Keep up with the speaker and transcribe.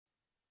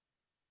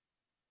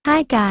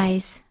Hi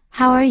guys,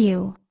 how are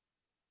you?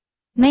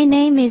 My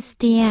name is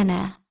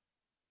Deanna.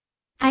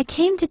 I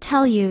came to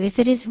tell you if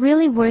it is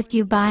really worth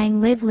you buying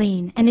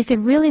Livlean and if it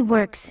really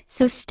works,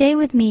 so stay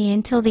with me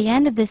until the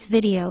end of this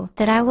video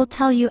that I will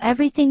tell you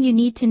everything you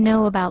need to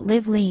know about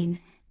Livlean.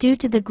 Due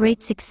to the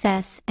great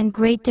success and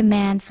great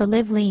demand for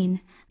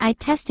Livlean, I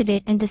tested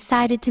it and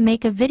decided to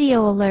make a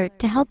video alert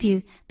to help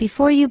you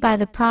before you buy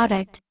the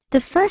product. The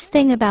first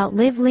thing about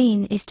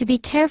Livlean is to be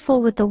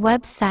careful with the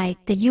website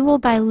that you will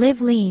buy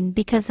Livlean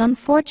because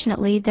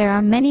unfortunately there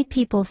are many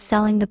people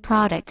selling the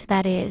product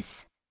that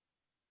is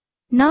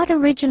not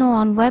original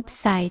on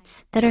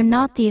websites that are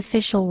not the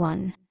official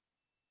one.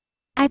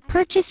 I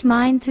purchased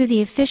mine through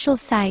the official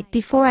site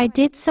before I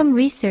did some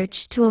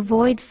research to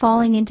avoid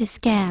falling into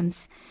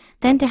scams,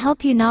 then to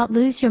help you not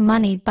lose your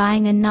money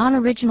buying a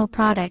non-original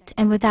product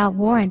and without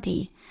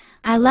warranty.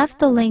 I left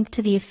the link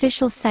to the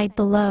official site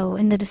below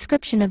in the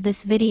description of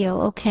this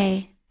video.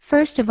 Okay,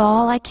 first of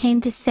all I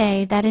came to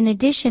say that in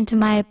addition to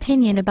my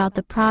opinion about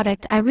the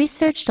product I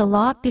researched a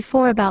lot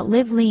before about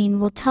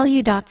Livlean will tell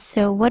you.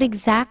 So what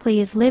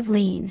exactly is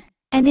Livlean?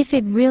 And if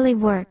it really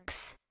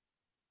works?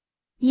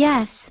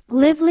 Yes,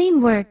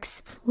 Livlean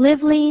works.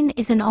 Livlean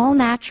is an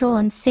all-natural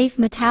and safe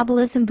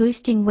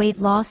metabolism-boosting weight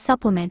loss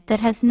supplement that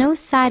has no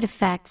side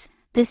effects.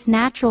 This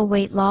natural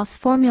weight loss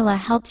formula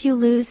helps you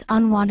lose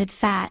unwanted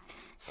fat,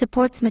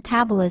 supports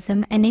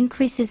metabolism and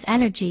increases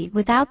energy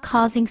without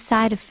causing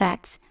side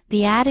effects.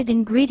 The added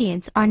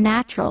ingredients are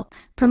natural,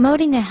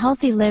 promoting a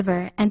healthy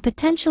liver and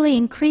potentially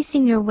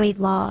increasing your weight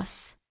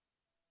loss.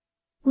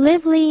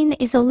 Livlean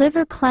is a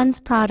liver cleanse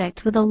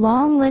product with a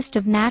long list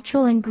of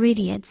natural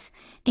ingredients,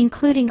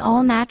 including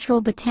all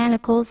natural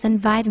botanicals and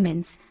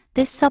vitamins.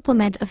 This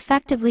supplement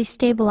effectively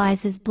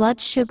stabilizes blood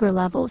sugar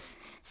levels,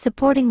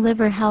 supporting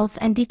liver health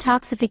and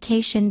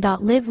detoxification.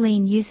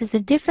 Livlean uses a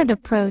different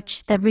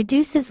approach that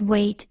reduces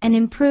weight and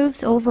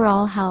improves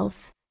overall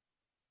health.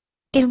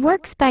 It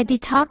works by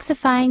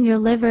detoxifying your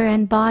liver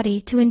and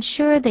body to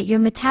ensure that your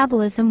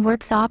metabolism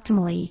works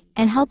optimally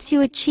and helps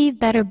you achieve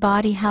better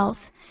body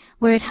health,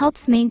 where it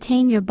helps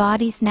maintain your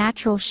body's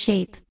natural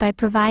shape by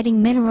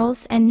providing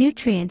minerals and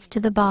nutrients to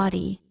the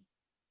body.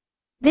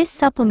 This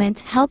supplement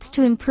helps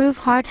to improve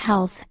heart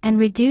health and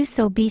reduce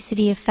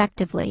obesity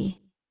effectively.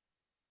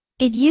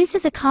 It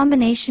uses a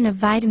combination of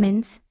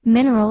vitamins,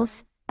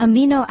 minerals,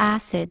 amino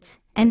acids,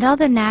 and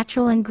other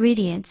natural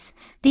ingredients.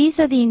 These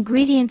are the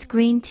ingredients: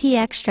 green tea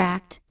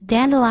extract,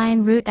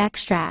 dandelion root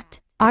extract,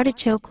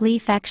 artichoke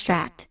leaf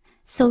extract,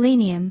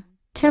 selenium,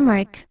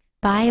 turmeric,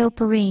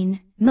 bioperine,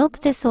 milk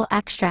thistle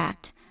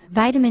extract,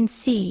 vitamin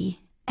C,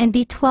 and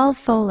B12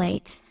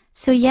 folate.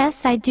 So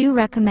yes, I do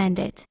recommend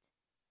it.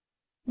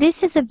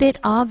 This is a bit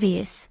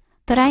obvious,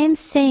 but I am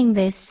saying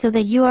this so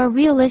that you are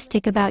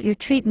realistic about your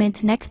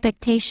treatment and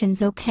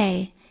expectations.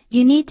 Okay,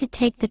 you need to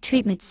take the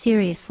treatment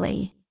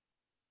seriously.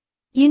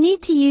 You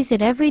need to use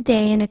it every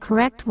day in a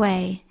correct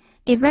way.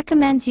 It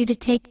recommends you to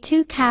take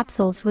 2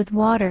 capsules with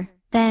water.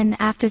 Then,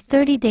 after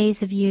 30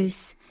 days of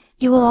use,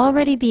 you will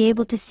already be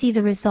able to see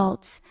the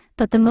results,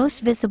 but the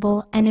most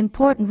visible and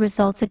important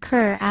results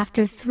occur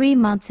after 3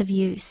 months of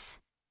use.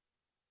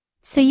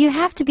 So you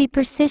have to be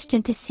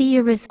persistent to see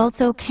your results.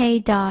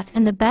 Okay.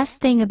 And the best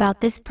thing about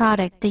this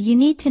product that you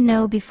need to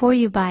know before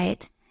you buy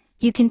it,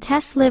 you can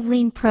test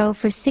Livlean Pro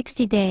for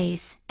 60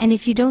 days, and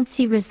if you don't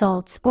see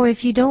results or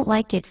if you don't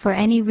like it for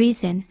any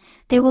reason,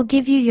 they will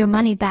give you your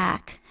money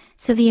back.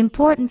 So the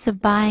importance of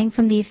buying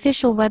from the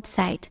official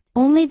website,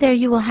 only there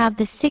you will have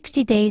the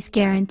 60 days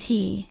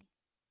guarantee.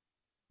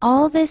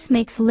 All this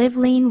makes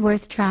Livlean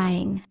worth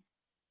trying.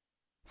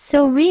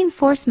 So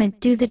reinforcement: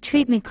 do the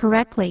treatment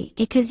correctly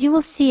because you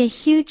will see a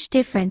huge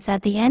difference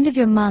at the end of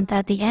your month,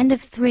 at the end of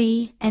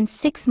 3 and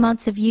 6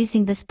 months of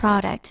using this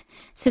product.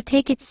 So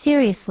take it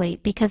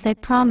seriously because I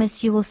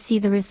promise you will see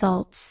the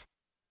results.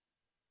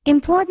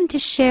 Important to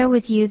share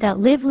with you that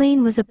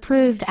Livlean was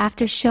approved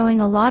after showing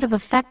a lot of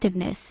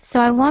effectiveness, so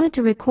I wanted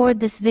to record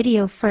this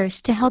video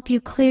first to help you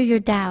clear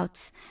your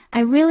doubts. I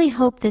really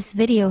hope this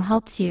video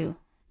helps you.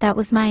 That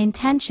was my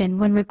intention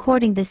when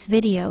recording this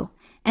video.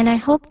 And I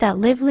hope that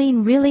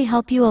Livlean really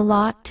help you a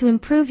lot to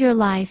improve your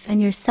life and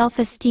your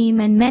self-esteem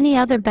and many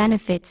other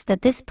benefits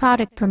that this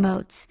product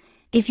promotes.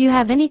 If you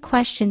have any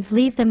questions,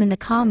 leave them in the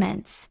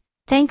comments.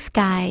 Thanks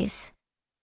guys.